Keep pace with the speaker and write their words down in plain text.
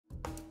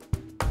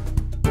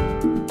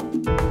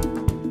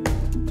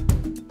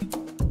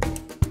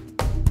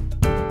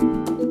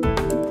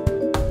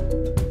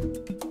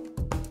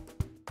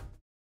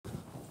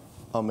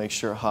I'll make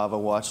sure Hava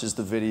watches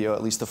the video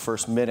at least the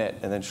first minute,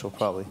 and then she'll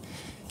probably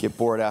get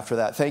bored after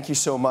that. Thank you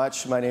so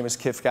much. My name is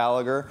Kiff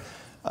Gallagher.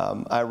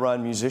 I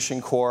run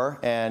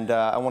MusicianCorps, and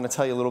I want to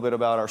tell you a little bit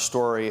about our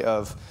story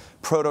of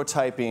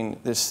prototyping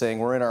this thing.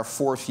 We're in our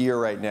 4th year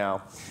right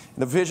now.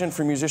 The vision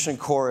for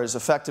MusicianCorps is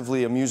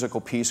effectively a musical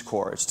Peace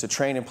Corps. It's to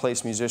train and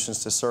place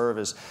musicians to serve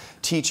as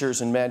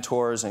teachers and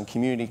mentors and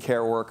community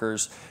care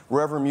workers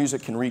wherever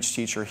music can reach,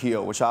 teach, or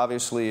heal, which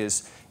obviously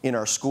is in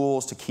our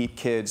schools to keep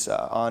kids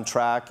on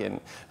track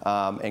and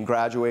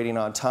graduating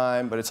on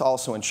time, but it's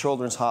also in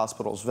children's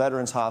hospitals,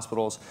 veterans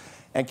hospitals,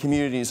 and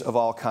communities of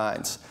all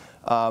kinds.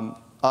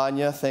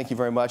 Anya, thank you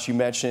very much. You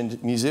mentioned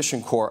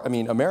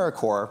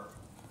AmeriCorps.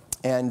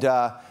 And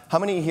how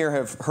many here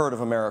have heard of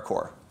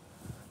AmeriCorps?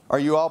 Are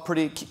you all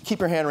keep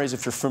your hand raised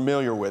if you're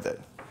familiar with it.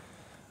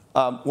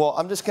 Well,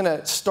 I'm just going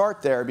to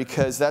start there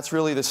because that's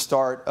really the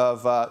start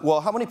of,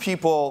 well, how many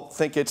people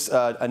think it's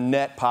a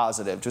net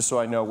positive, just so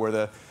I know where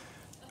the,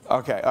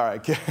 okay, all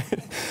right, good.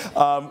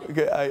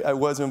 I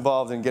was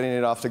involved in getting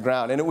it off the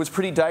ground, and it was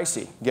pretty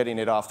dicey getting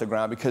it off the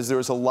ground because there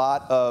was a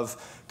lot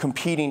of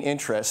competing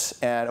interests,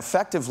 and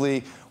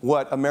effectively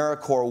what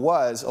AmeriCorps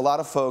was, a lot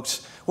of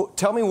folks, well,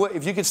 tell me what,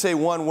 if you could say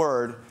one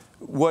word,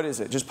 what is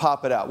it? Just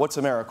pop it out. What's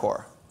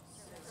AmeriCorps?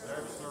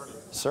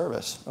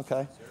 Service,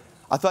 okay.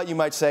 I thought you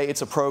might say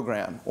it's a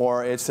program,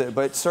 or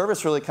but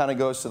service really kind of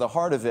goes to the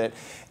heart of it.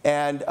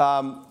 And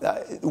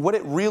what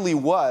it really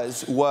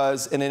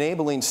was an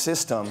enabling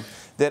system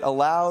that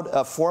allowed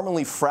a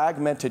formerly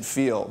fragmented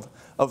field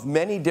of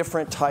many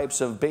different types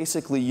of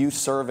basically youth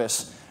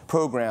service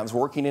programs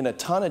working in a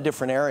ton of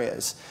different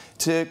areas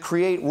to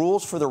create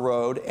rules for the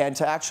road and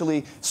to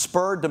actually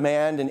spur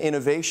demand and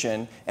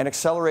innovation and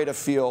accelerate a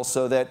field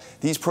so that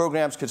these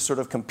programs could sort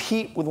of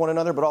compete with one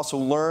another but also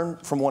learn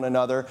from one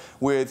another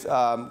with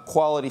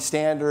quality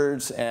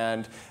standards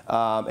and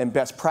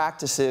best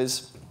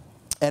practices.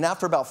 And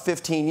after about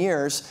 15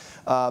 years,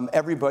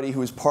 everybody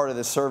who was part of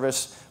the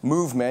service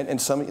movement,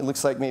 and it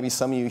looks like maybe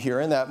some of you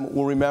here in that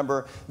will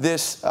remember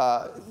this,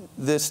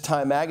 this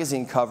Time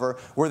magazine cover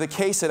where the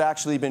case had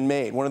actually been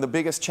made. One of the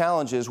biggest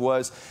challenges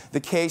was the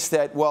case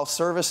that, while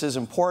service is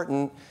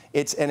important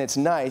and it's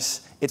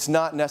nice, it's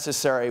not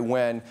necessary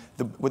when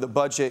the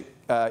budget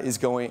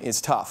is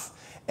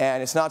tough.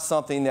 And it's not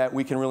something that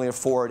we can really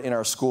afford in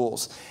our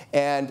schools.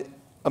 And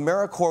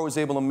AmeriCorps was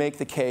able to make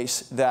the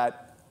case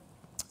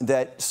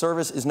that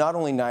service is not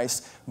only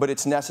nice, but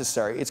it's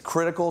necessary. It's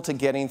critical to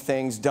getting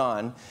things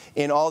done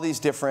in all these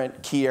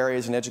different key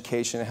areas in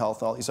education and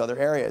health and all these other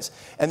areas.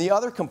 And the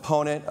other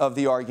component of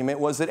the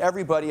argument was that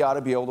everybody ought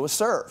to be able to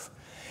serve.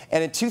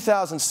 And in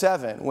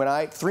 2007,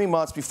 when 3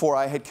 months before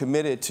I had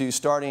committed to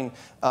starting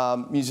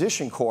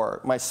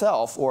MusicianCorps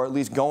myself, or at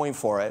least going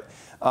for it,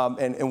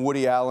 and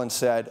Woody Allen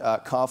said,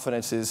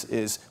 confidence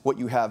is what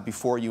you have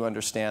before you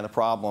understand the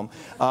problem.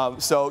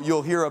 So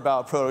you'll hear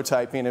about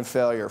prototyping and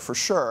failure for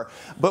sure.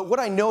 But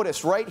what I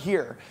noticed right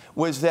here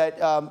was that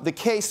the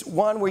case,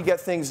 one, we get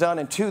things done,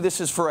 and two,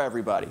 this is for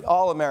everybody,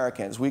 all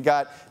Americans. We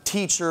got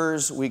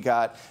teachers, we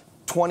got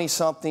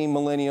 20-something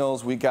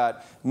millennials, we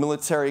got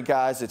military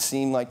guys that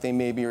seem like they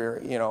maybe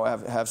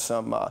have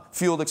some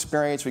field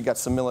experience, we got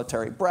some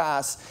military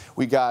brass,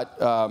 we got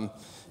a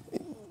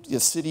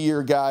city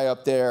year guy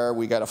up there,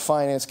 we got a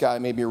finance guy,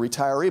 maybe a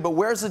retiree, but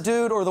where's the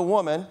dude or the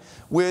woman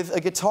with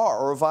a guitar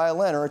or a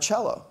violin or a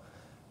cello?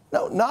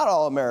 No, not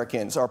all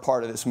Americans are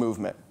part of this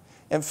movement.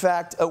 In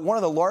fact, one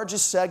of the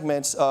largest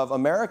segments of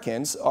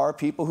Americans are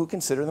people who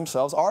consider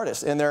themselves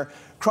artists, and they're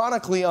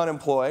chronically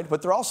unemployed,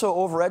 but they're also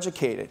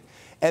overeducated.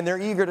 And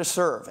they're eager to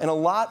serve. And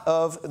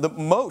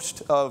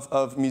most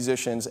of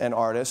musicians and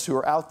artists who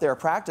are out there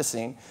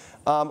practicing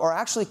are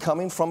actually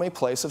coming from a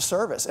place of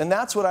service. And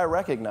that's what I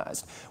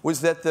recognized,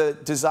 was that the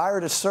desire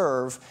to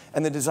serve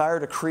and the desire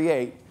to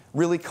create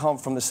really come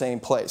from the same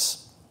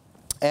place.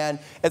 And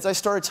as I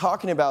started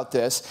talking about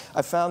this,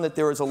 I found that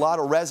there was a lot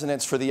of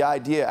resonance for the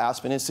idea.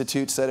 Aspen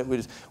Institute said it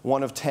was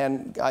one of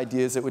 10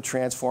 ideas that would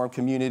transform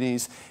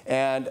communities,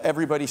 and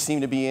everybody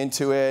seemed to be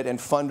into it, and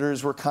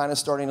funders were kind of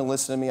starting to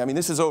listen to me. I mean,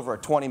 this is over a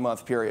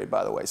 20-month period,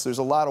 by the way, so there's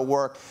a lot of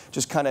work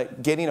just kind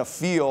of getting a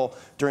feel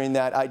during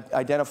that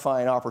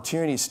identifying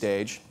opportunity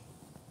stage.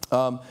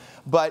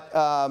 What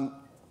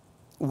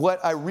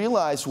I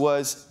realized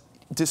was,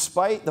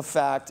 despite the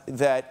fact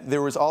that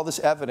there was all this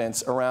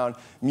evidence around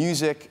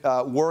music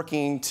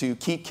working to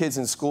keep kids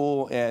in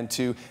school and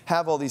to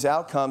have all these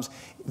outcomes,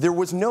 there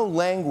was no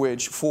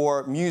language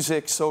for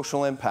music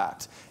social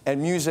impact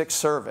and music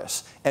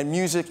service and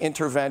music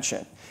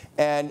intervention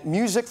and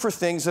music for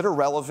things that are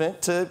relevant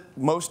to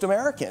most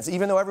Americans.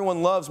 Even though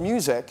everyone loves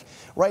music,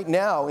 right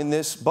now in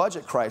this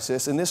budget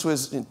crisis, and this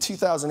was in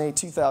 2008,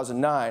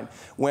 2009,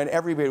 when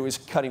everybody was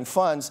cutting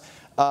funds,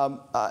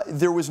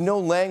 there was no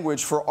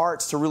language for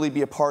arts to really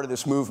be a part of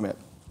this movement.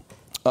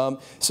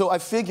 So I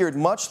figured,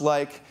 much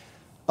like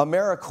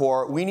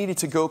AmeriCorps, we needed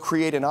to go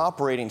create an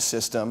operating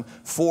system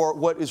for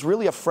what is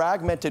really a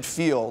fragmented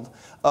field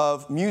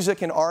of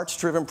music and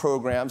arts-driven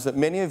programs that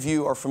many of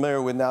you are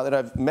familiar with now that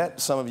I've met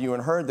some of you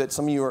and heard that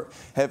some of you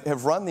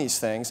have run these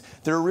things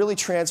that are really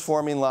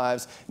transforming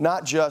lives,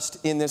 not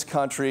just in this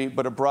country,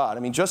 but abroad. I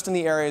mean, just in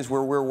the areas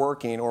where we're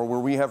working or where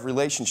we have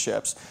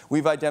relationships,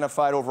 we've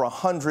identified over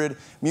 100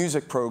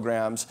 music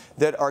programs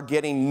that are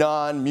getting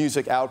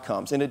non-music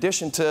outcomes, in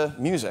addition to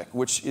music,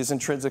 which is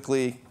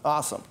intrinsically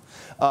awesome.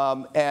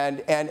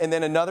 And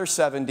then another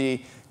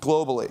 70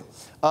 globally.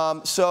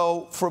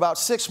 So for about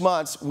 6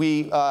 months,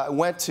 we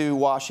went to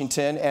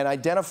Washington and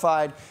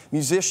identified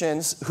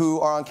musicians who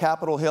are on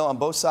Capitol Hill on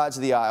both sides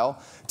of the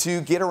aisle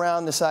to get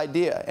around this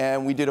idea.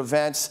 And we did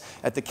events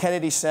at the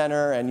Kennedy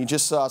Center, and you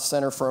just saw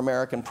Center for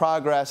American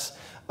Progress.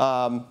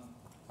 And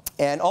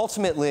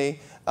ultimately,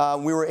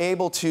 we were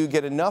able to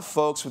get enough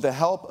folks with the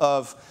help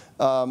of,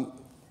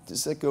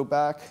 does that go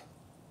back?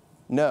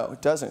 No,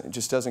 it doesn't. It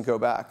just doesn't go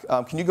back.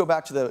 Can you go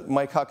back to the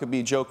Mike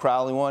Huckabee, Joe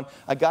Crowley one?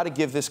 I got to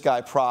give this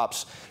guy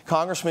props.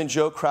 Congressman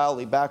Joe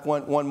Crowley, back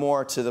one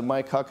more to the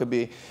Mike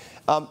Huckabee.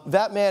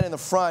 That man in the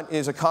front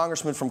is a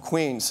congressman from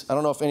Queens. I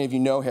don't know if any of you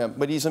know him,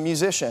 but he's a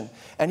musician.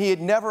 And he had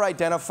never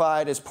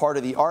identified as part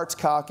of the Arts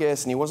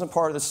Caucus, and he wasn't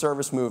part of the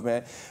service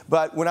movement.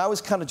 But when I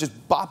was kind of just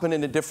bopping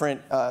into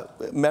different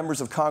members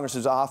of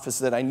Congress's office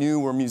that I knew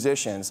were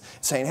musicians,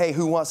 saying, hey,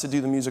 who wants to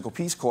do the Musical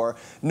Peace Corps?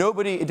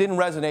 It didn't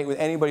resonate with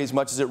anybody as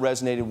much as it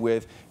resonated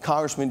with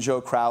Congressman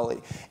Joe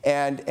Crowley.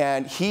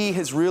 And he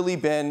was really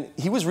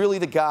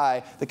the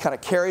guy that kind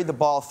of carried the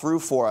ball through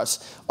for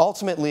us,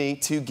 ultimately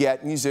to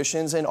get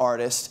musicians and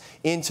artists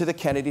into the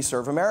Kennedy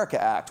Serve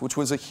America Act, which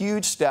was a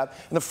huge step,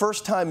 and the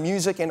first time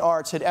music and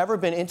arts had ever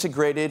been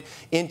integrated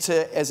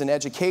into as an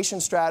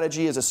education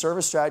strategy, as a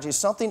service strategy,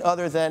 something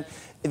other than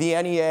the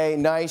NEA,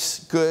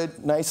 nice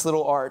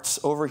little arts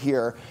over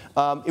here.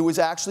 It was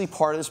actually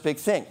part of this big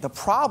thing. The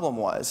problem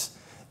was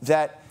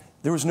that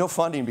there was no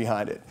funding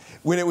behind it.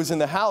 When it was in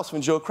the House,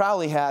 when Joe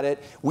Crowley had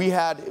it, we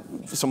had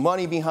some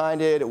money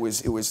behind it. It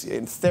was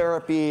in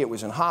therapy. It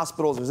was in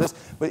hospitals. It was this.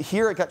 But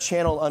here it got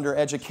channeled under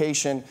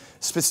education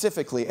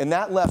specifically. And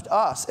that left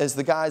us, as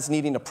the guys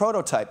needing to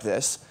prototype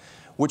this,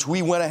 which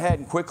we went ahead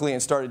and quickly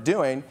and started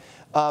doing,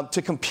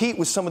 to compete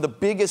with some of the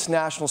biggest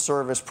national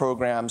service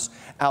programs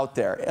out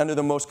there under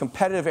the most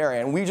competitive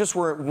area. And we just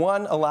were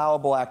one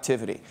allowable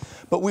activity.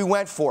 But we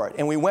went for it.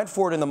 And we went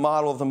for it in the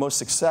model of the most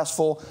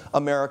successful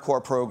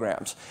AmeriCorps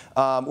programs,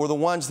 were the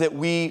ones that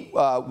we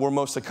were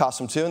most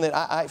accustomed to and that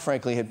I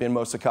frankly had been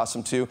most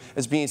accustomed to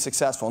as being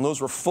successful. And those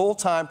were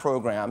full-time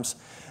programs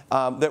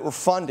that were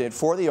funded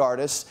for the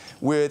artists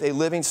with a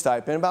living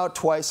stipend, about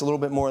twice, a little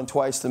bit more than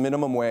twice the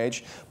minimum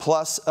wage,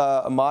 plus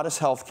a modest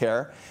health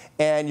care.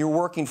 And you're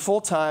working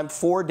full-time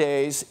 4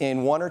 days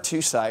in 1 or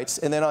 2 sites,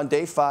 and then on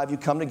day 5 you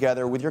come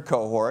together with your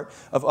cohort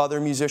of other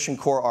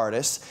MusicianCorps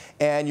artists,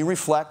 and you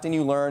reflect and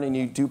you learn and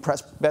you do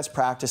best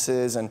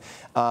practices and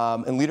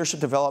leadership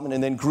development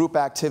and then group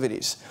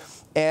activities.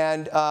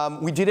 And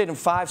we did it in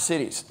 5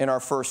 cities in our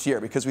first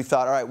year because we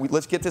thought, all right,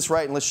 let's get this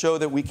right and let's show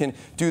that we can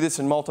do this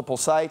in multiple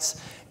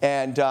sites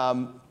and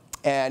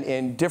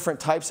in different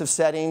types of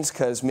settings,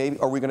 because maybe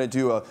are we going to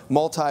do a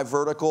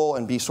multi-vertical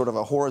and be sort of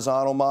a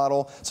horizontal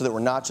model so that we're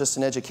not just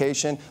in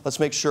education? Let's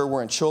make sure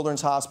we're in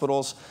children's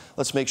hospitals.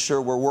 Let's make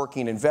sure we're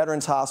working in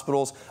veterans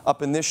hospitals.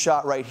 Up in this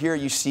shot right here,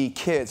 you see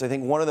kids. I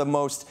think one of the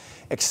most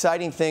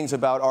exciting things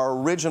about our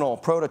original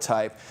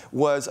prototype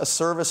was a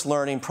service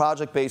learning,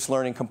 project-based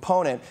learning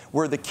component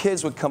where the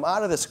kids would come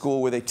out of the school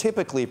where they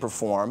typically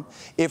perform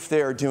if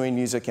they're doing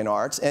music and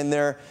arts, and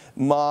their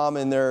mom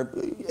and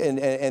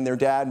their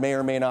dad may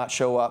or may not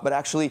show up, but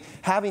actually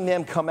having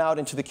them come out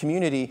into the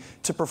community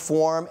to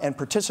perform and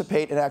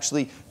participate and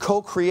actually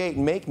co-create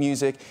and make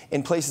music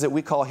in places that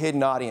we call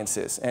hidden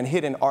audiences and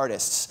hidden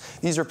artists.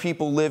 These are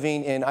people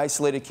living in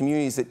isolated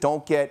communities that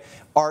don't get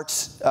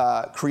arts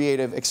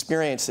creative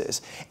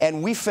experiences.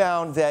 And we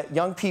found that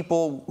young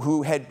people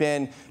who had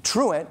been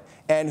truant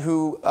and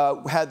who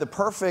had the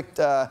perfect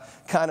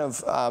kind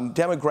of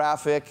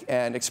demographic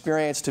and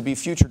experience to be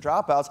future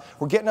dropouts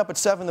were getting up at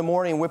 7 in the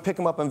morning, and we'd pick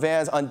them up in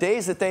vans on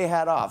days that they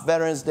had off,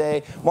 Veterans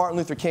Day, Martin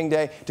Luther King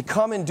Day, to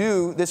come and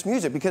do this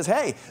music because,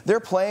 hey, they're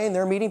playing,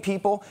 they're meeting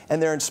people,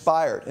 and they're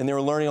inspired, and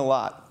they're learning a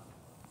lot.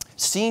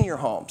 Senior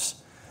homes.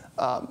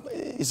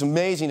 It's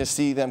amazing to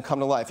see them come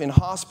to life in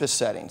hospice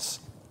settings.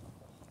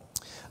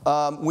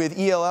 With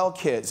ELL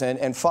kids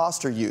and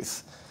foster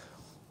youth,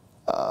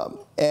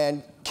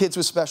 and kids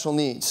with special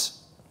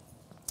needs,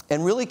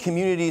 and really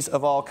communities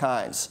of all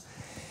kinds.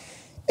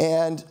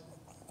 And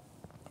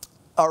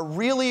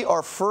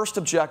our first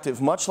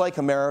objective, much like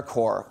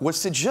AmeriCorps,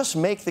 was to just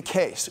make the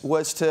case,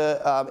 was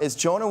to, as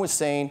Jonah was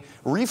saying,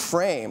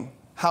 reframe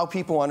how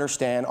people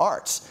understand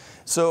arts.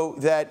 so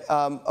that,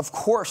 of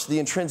course, the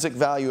intrinsic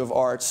value of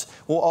arts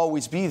will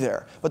always be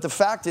there. But the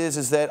fact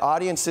is that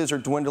audiences are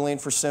dwindling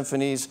for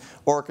symphonies,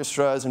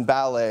 orchestras, and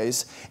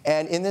ballets.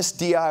 And in this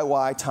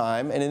DIY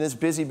time, and in this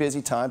busy,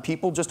 busy time,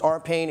 people just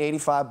aren't paying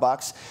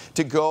 $85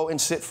 to go and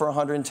sit for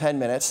 110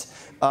 minutes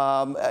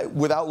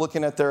without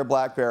looking at their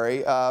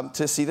BlackBerry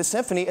to see the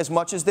symphony as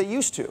much as they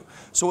used to.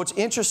 So what's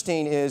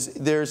interesting is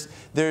there's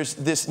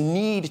this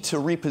need to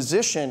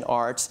reposition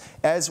arts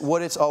as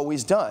what it's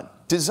always done,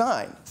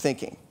 design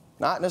thinking.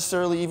 Not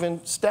necessarily even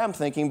STEM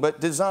thinking,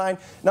 but design,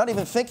 not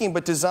even thinking,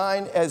 but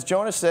design, as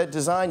Jonas said,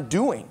 design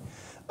doing.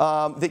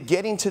 That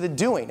getting to the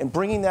doing and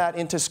bringing that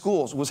into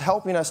schools was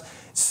helping us.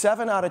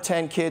 7 out of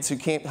 10 kids who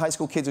came, high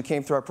school kids who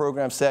came through our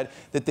program said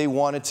that they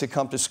wanted to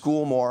come to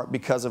school more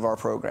because of our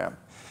program.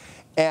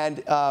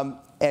 And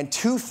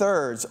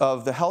 2/3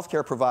 of the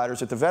healthcare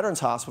providers at the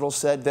Veterans Hospital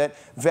said that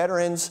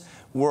veterans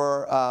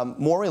were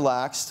more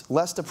relaxed,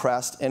 less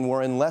depressed, and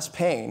were in less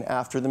pain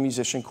after the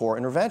MusicianCorps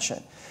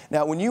intervention.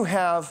 Now, when you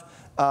have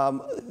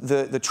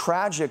the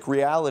tragic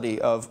reality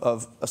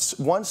of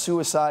one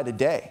suicide a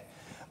day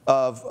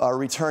of our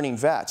returning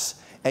vets,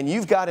 and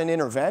you've got an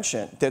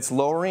intervention that's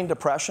lowering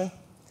depression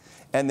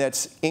and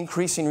that's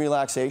increasing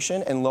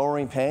relaxation and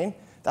lowering pain,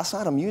 that's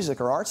not a music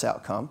or arts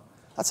outcome.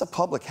 That's a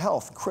public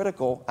health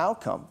critical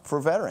outcome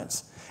for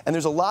veterans. And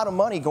there's a lot of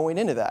money going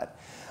into that.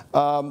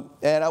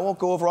 And I won't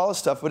go over all this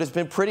stuff, but it's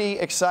been pretty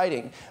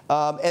exciting.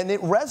 And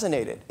it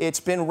resonated.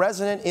 It's been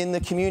resonant in the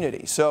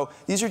community. So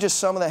these are just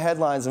some of the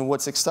headlines, and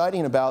what's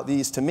exciting about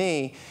these to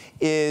me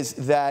is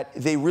that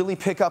they really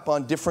pick up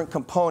on different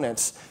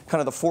components,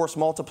 kind of the force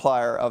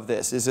multiplier of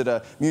this. Is it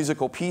a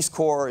musical Peace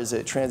Corps? Is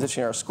it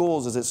transitioning our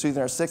schools? Is it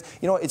soothing our sticks?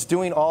 You know, it's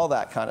doing all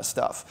that kind of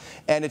stuff.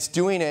 And it's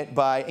doing it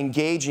by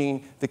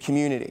engaging the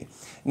community.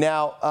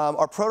 Now,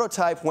 our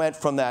prototype went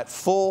from that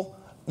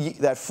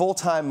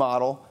full-time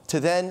model to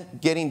then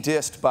getting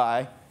dissed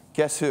by,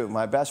 guess who?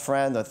 My best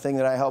friend, the thing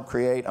that I helped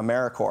create,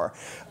 AmeriCorps.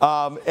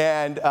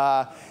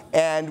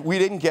 And we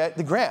didn't get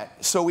the grant.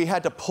 So we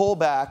had to pull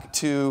back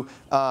to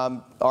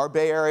our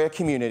Bay Area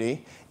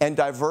community and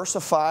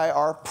diversify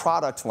our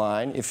product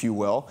line, if you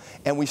will.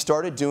 And we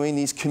started doing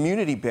these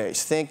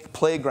community-based, think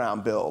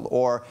playground build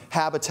or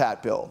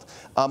habitat build,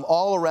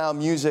 all around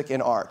music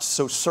and arts.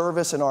 So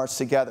service and arts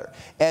together.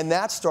 And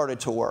that started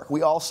to work.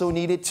 We also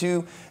needed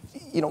to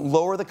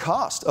lower the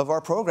cost of our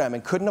program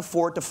and couldn't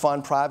afford to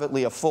fund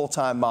privately a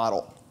full-time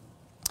model.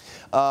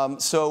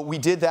 So we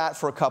did that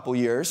for a couple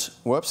years.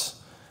 Whoops.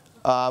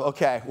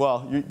 Okay,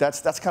 well,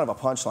 that's kind of a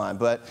punchline,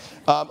 but,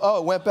 oh,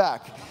 it went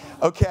back.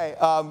 Okay,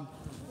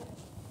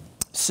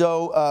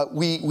 so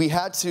we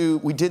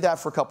did that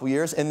for a couple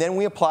years, and then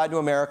we applied to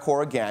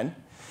AmeriCorps again.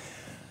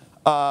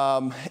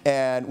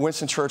 And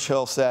Winston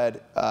Churchill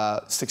said,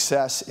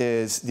 success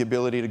is the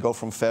ability to go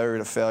from failure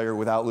to failure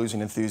without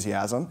losing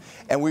enthusiasm.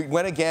 And we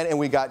went again, and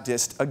we got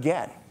dissed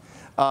again.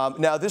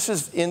 Now, this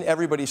is in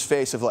everybody's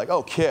face of like,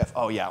 oh, Kiff,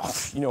 oh, yeah,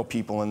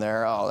 people in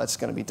there, oh, that's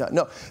going to be done.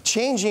 No,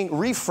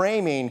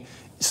 reframing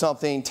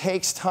something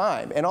takes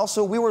time. And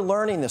also, we were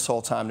learning this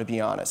whole time, to be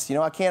honest.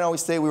 I can't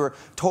always say we were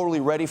totally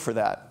ready for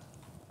that.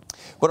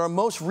 But our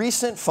most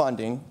recent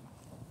funding,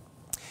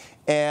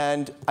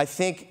 and I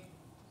think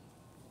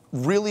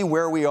really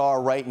where we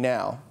are right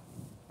now,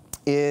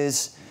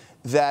 is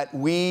that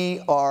we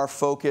are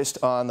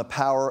focused on the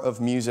power of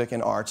music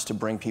and arts to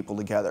bring people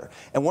together.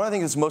 And one of the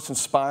things that's most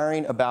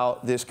inspiring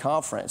about this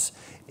conference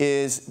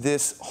is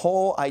this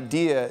whole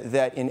idea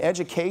that in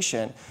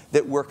education,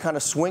 that we're kind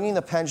of swinging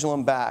the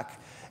pendulum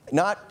back,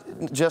 not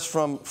just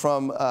from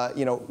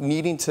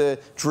needing to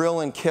drill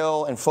and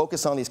kill and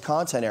focus on these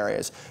content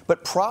areas,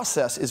 but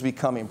process is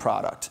becoming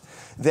product.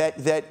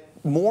 That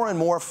more and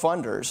more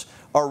funders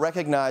are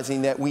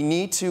recognizing that we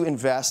need to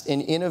invest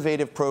in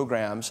innovative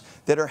programs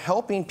that are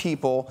helping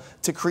people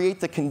to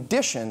create the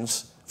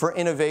conditions for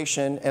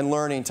innovation and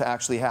learning to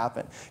actually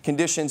happen.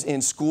 Conditions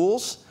in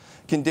schools,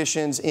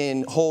 conditions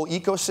in whole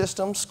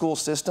ecosystems, school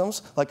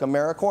systems, like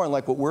AmeriCorps and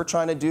like what we're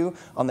trying to do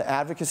on the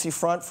advocacy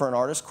front for an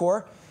artist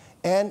corps,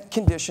 and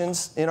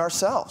conditions in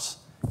ourselves.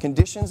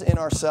 Conditions in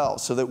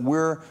ourselves so that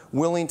we're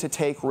willing to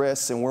take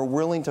risks and we're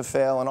willing to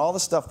fail and all the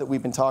stuff that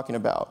we've been talking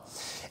about.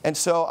 And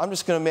so I'm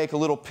just going to make a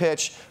little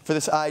pitch for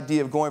this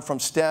idea of going from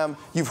STEM.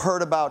 You've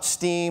heard about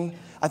STEAM.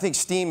 I think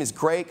STEAM is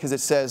great because it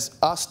says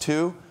us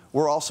too.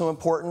 We're also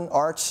important.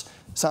 Arts,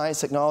 science,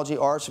 technology,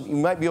 arts. You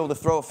might be able to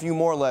throw a few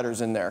more letters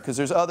in there because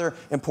there's other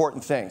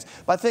important things.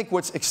 But I think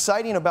what's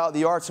exciting about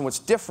the arts and what's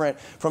different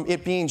from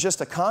it being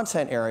just a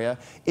content area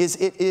is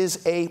it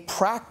is a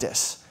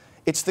practice.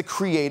 It's the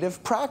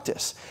creative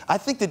practice. I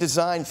think the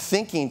design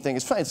thinking thing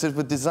is funny. It says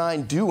with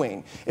design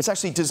doing. It's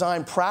actually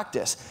design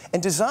practice.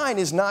 And design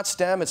is not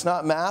STEM, it's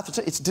not math,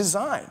 it's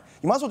design.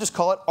 You might as well just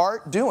call it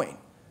art doing.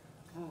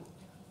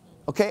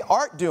 Okay,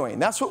 art doing.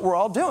 That's what we're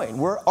all doing.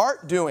 We're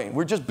art doing.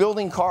 We're just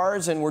building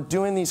cars and we're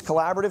doing these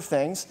collaborative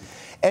things.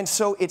 And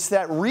so it's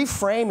that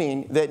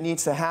reframing that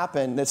needs to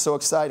happen that's so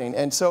exciting.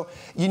 And so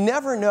you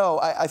never know.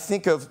 I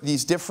think of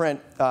these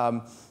different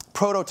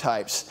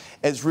prototypes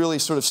as really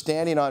sort of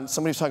standing on,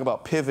 somebody was talking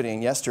about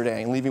pivoting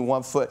yesterday and leaving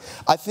one foot.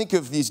 I think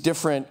of these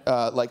different,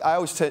 like I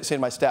always say to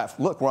my staff,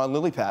 look, we're on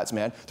lily pads,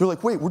 man. They're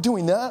like, wait, we're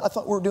doing that? I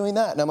thought we were doing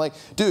that. And I'm like,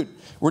 dude,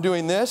 we're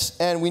doing this,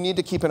 and we need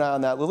to keep an eye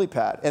on that lily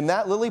pad. And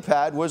that lily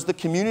pad was the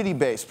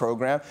community-based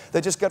program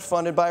that just got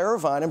funded by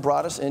Irvine and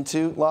brought us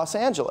into Los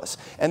Angeles.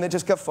 And that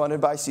just got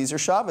funded by Cesar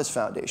Chavez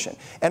Foundation.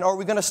 And are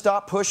we going to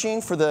stop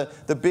pushing for the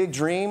big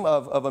dream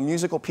of a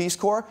musical Peace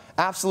Corps?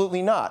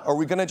 Absolutely not. Are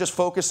we going to just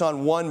focus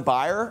on one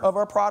buyer of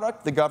our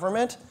product, the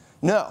government?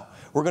 No.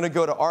 We're going to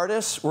go to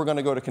artists, we're going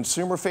to go to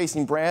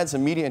consumer-facing brands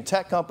and media and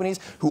tech companies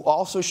who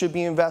also should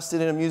be invested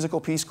in a musical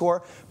Peace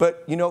Corps.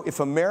 But, you know, if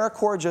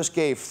AmeriCorps just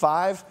gave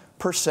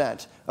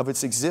 5% of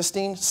its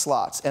existing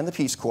slots and the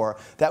Peace Corps,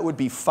 that would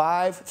be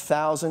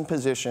 5,000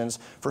 positions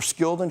for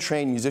skilled and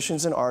trained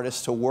musicians and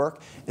artists to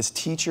work as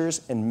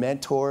teachers and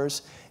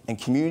mentors and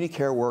community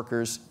care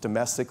workers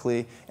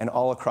domestically and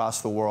all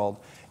across the world.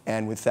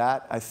 And with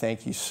that, I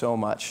thank you so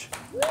much.